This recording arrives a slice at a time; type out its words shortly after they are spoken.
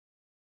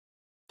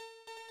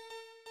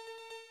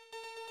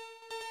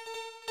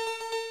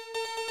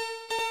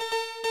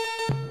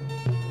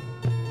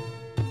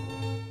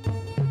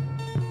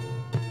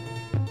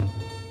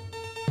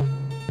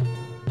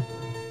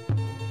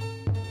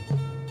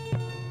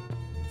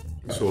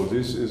so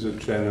this is a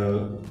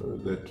channel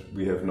that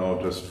we have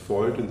now just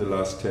foiled in the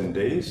last 10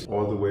 days,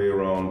 all the way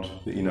around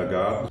the inner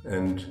garden,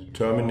 and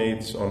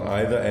terminates on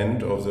either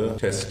end of the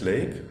test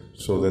lake,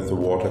 so that the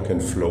water can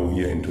flow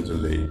here into the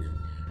lake.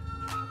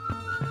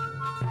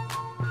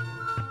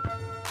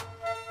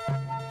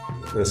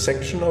 The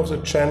section of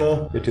the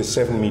channel, it is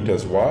 7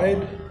 meters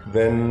wide.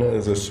 Then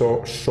the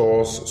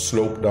shores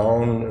slope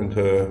down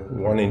into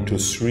 1 into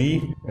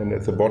 3, and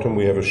at the bottom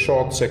we have a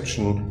short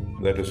section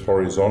that is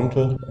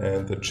horizontal,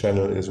 and the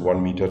channel is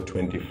 1.25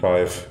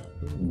 meters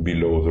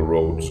below the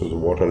road, so the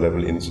water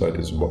level inside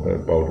is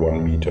about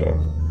 1 meter.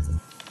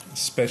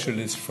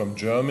 Specialists from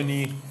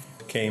Germany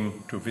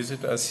came to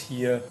visit us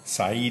here.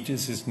 Said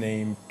is his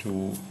name,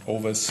 to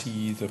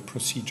oversee the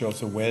procedure of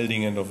the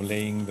welding and of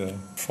laying the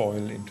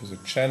foil into the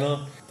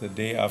channel. The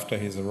day after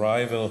his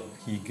arrival,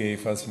 he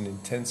gave us an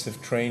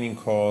intensive training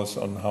course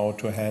on how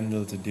to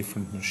handle the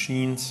different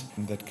machines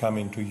that come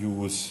into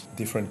use,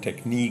 different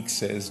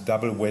techniques. There is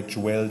double wedge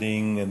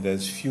welding and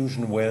there's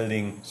fusion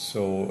welding.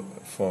 So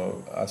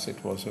for us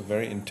it was a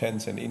very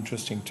intense and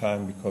interesting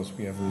time because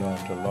we have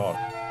learned a lot.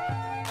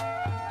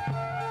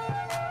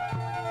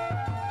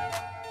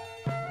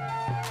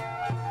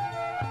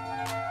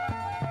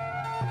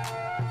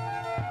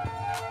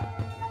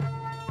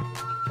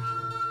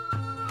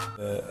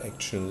 The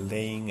actual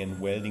laying and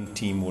welding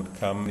team would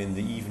come in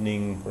the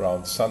evening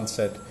around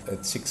sunset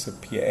at 6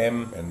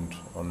 p.m. and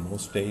on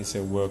most days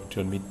they work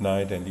till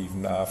midnight and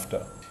even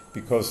after.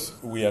 Because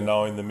we are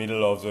now in the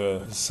middle of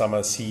the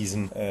summer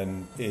season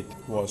and it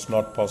was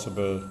not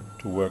possible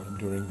to work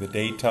during the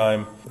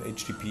daytime. The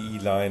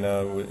HDPE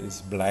liner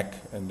is black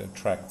and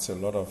attracts a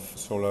lot of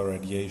solar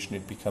radiation.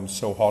 It becomes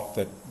so hot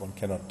that one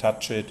cannot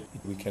touch it.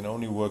 We can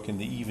only work in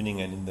the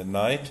evening and in the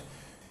night.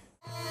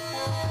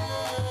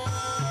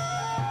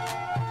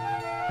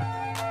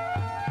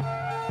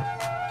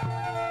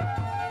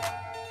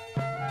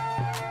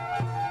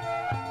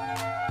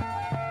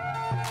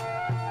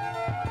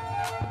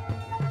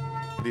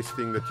 This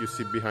thing that you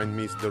see behind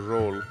me is the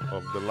roll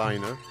of the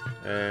liner,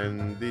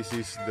 and this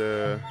is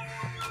the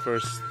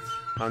first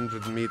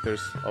 100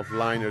 meters of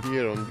liner.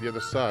 Here on the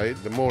other side,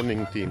 the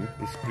morning team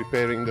is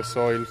preparing the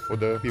soil for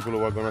the people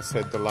who are going to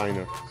set the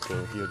liner.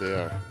 So here they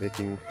are,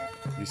 making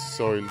this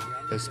soil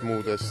as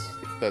smooth as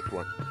that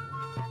one.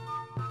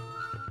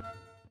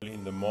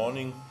 In the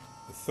morning,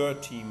 the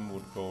third team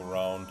would go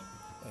around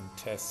and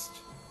test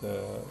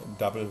the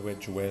double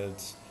wedge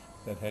welds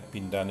that had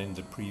been done in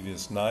the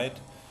previous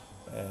night,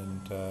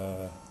 and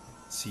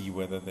see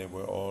whether they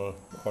were all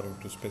according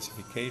to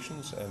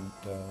specifications, and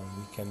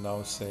we can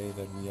now say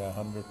that we are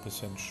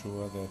 100%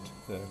 sure that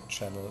the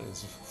channel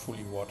is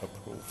fully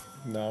waterproof.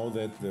 Now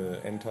that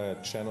the entire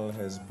channel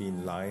has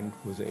been lined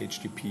with the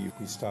HDP,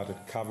 we started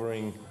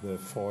covering the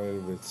foil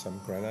with some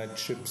granite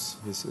chips.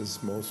 This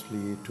is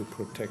mostly to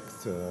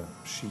protect the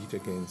sheet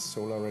against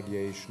solar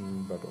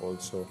radiation, but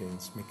also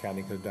against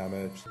mechanical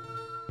damage.